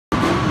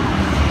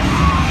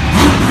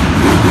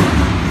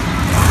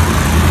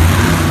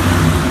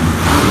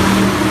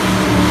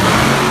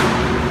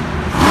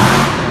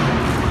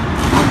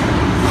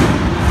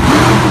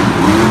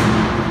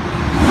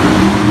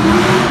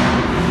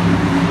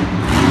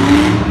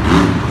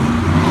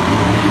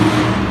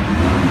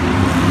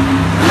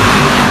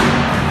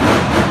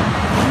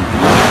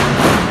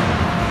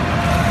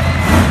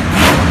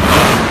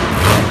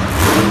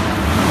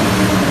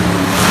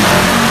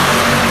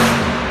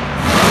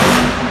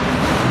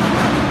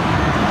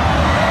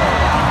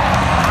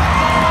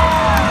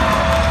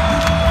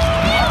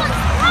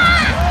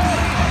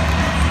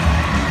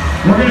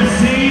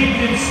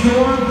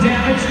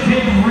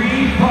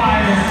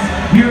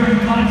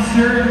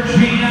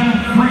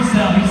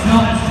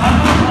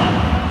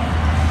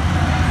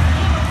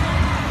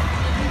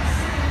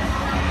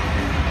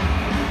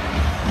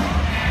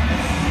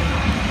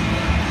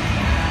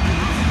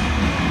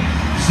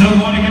So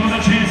want to give them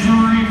a chance to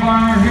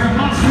refire here at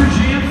Monster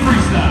Jam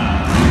Freestyle.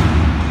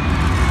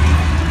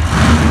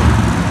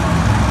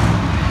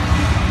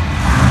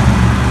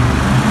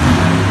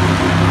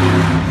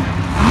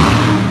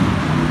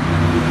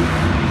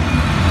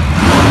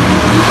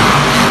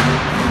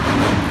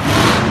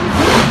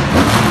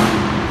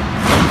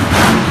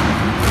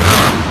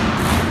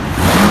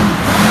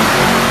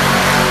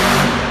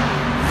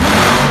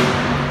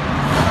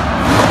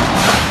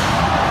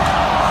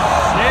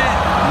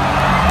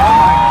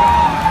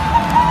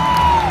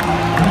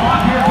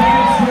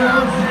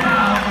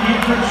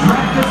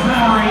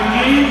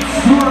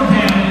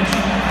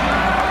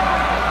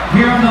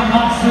 Here on the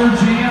Monster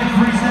Jam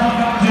Freestyle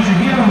competition,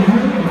 he had a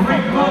really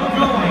great run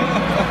going.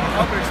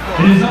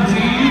 It is up to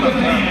you, the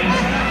fans.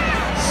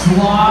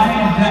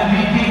 Slide that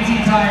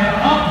BKT tire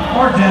up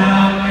or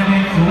down, and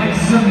then click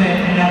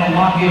submit, and that'll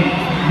lock in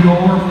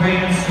your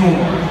fan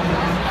score.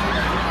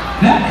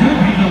 That could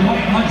be the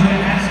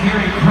 1-800 Ask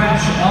Gary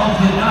crash of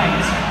the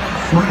night.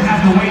 We're gonna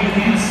have to wait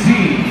and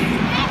see.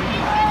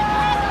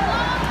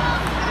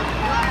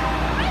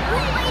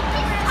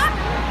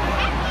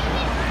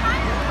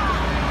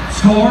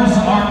 Scores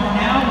are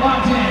now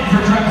locked in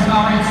for Travis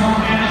Mallory's home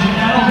advantage, and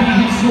that'll be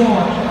his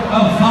score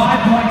of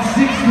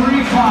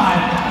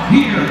 5.635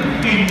 here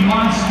in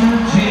Monster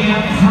Jam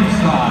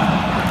Freestyle.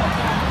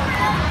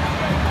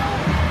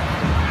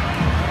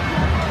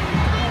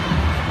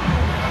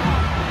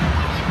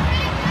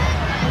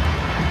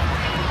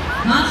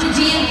 Monster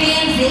Jam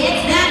fans,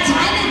 it's that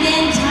time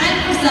again,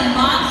 time for some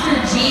Monster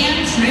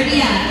Jam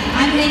trivia.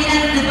 I'm hanging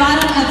out at the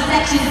bottom of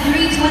section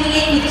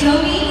 328 with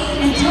Toby,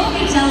 and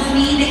Toby tells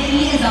me that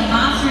he is a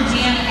Monster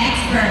Jam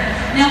expert.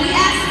 Now we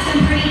asked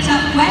some pretty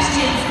tough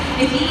questions.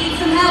 If he needs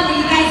some help, are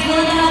you guys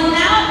willing to help him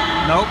out?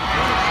 Nope.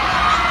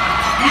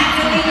 That's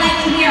what we'd like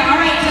to hear. All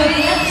right,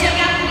 Toby, let's check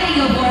out the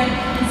video board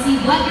and see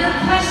what your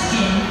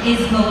question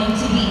is going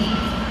to be.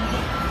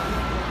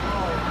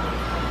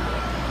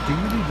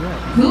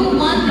 Who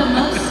won the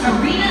most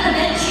arena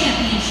event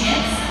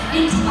championships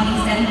in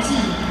 2017?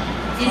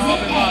 Is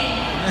it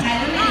A,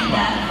 Tyler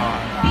Manda,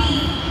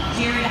 B,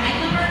 Jared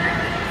Eichenberger,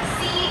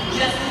 C,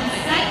 Justin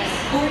Sykes,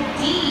 or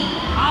D,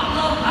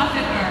 Pablo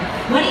Huffaker?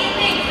 What do you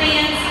think,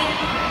 fans?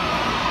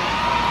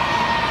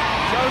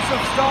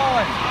 Joseph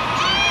Stalin.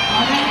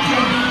 All right,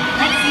 Toby,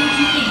 let's see what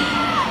you think.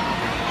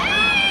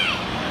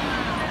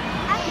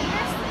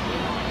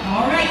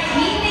 All right,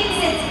 he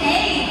thinks it's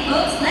A,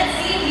 folks. Let's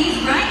see if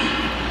he's right.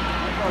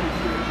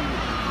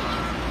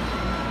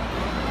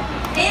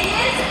 It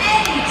is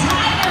A,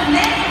 Tyler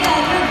Manda.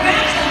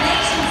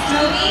 Congratulations,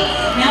 Toby.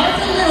 Now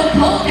it's a little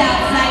cold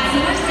outside,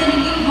 so we're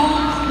sending you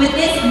home with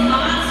this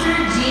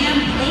Monster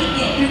Jam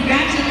blanket.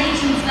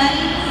 Congratulations,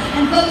 buddy.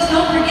 And folks,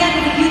 don't forget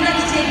that if you'd like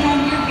to take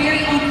home your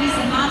very own piece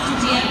of Monster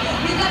Jam,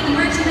 we've got the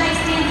merchandise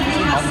stands and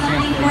they have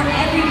something for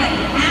everybody.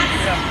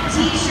 Hats,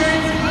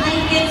 t-shirts,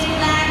 blankets,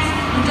 flags,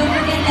 and don't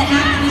forget that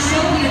after the show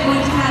we are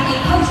going to have a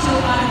post-show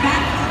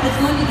autograph that's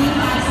going to be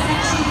by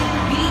section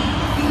B.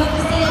 We hope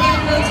to see you there,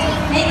 folks.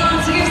 Hang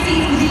on to your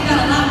seats because we've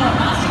got a lot more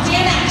Monster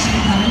Jam action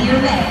coming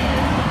your way.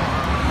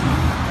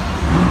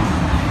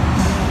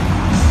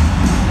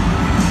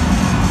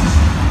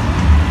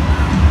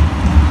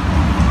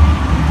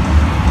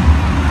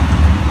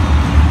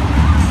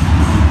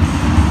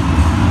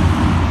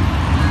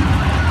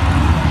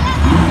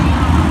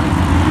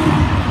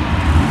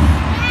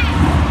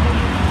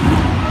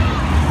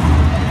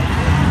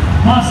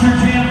 Monster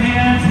Jam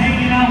fans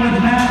hanging out with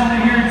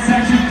Madeline here in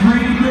section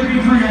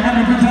 333.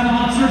 Having a good time at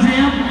Monster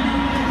Jam?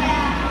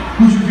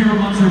 Who's your favorite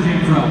Monster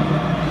Jam truck?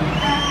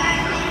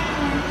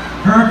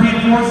 Hurricane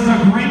Force is a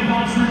great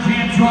Monster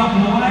Jam truck.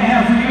 Well, what I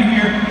have for you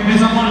here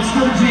is a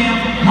Monster Jam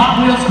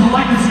Hot Wheels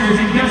Collector Series.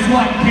 And guess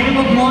what?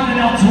 Caleb Blunt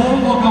and El Toro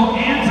Loco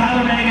and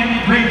Tyler Manda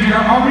engraved here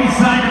are already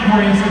signed it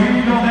for you. So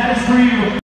here you go. That